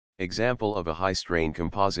Example of a high-strain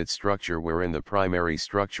composite structure wherein the primary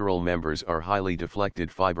structural members are highly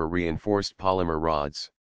deflected fiber-reinforced polymer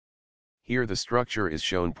rods. Here the structure is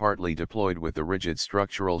shown partly deployed with the rigid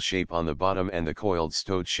structural shape on the bottom and the coiled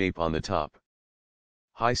stowed shape on the top.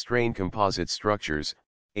 High-strain composite structures,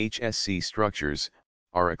 HSC structures,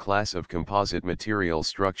 are a class of composite material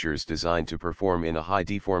structures designed to perform in a high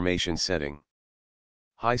deformation setting.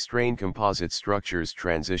 High-strain composite structures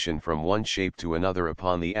transition from one shape to another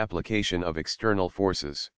upon the application of external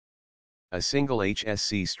forces. A single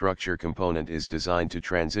HSC structure component is designed to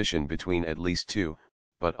transition between at least two,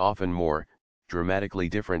 but often more, dramatically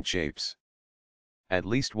different shapes. At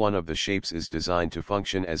least one of the shapes is designed to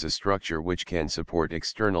function as a structure which can support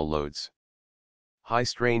external loads.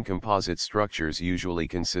 High-strain composite structures usually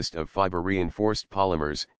consist of fiber-reinforced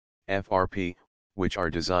polymers, FRP, which are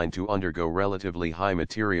designed to undergo relatively high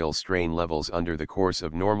material strain levels under the course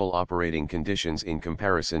of normal operating conditions in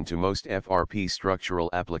comparison to most FRP structural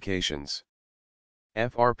applications.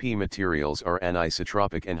 FRP materials are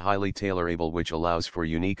anisotropic and highly tailorable, which allows for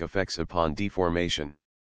unique effects upon deformation.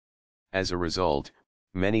 As a result,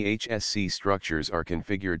 many HSC structures are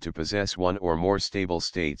configured to possess one or more stable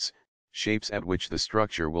states, shapes at which the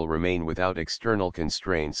structure will remain without external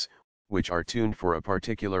constraints, which are tuned for a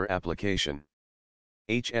particular application.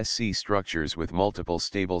 HSC structures with multiple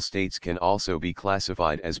stable states can also be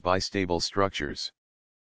classified as bistable structures.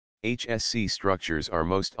 HSC structures are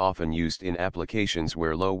most often used in applications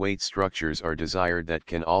where low-weight structures are desired that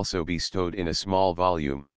can also be stowed in a small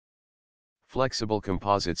volume. Flexible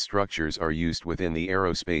composite structures are used within the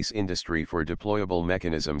aerospace industry for deployable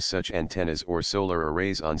mechanisms such as antennas or solar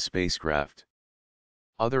arrays on spacecraft.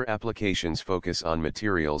 Other applications focus on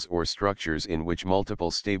materials or structures in which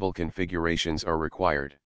multiple stable configurations are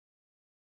required.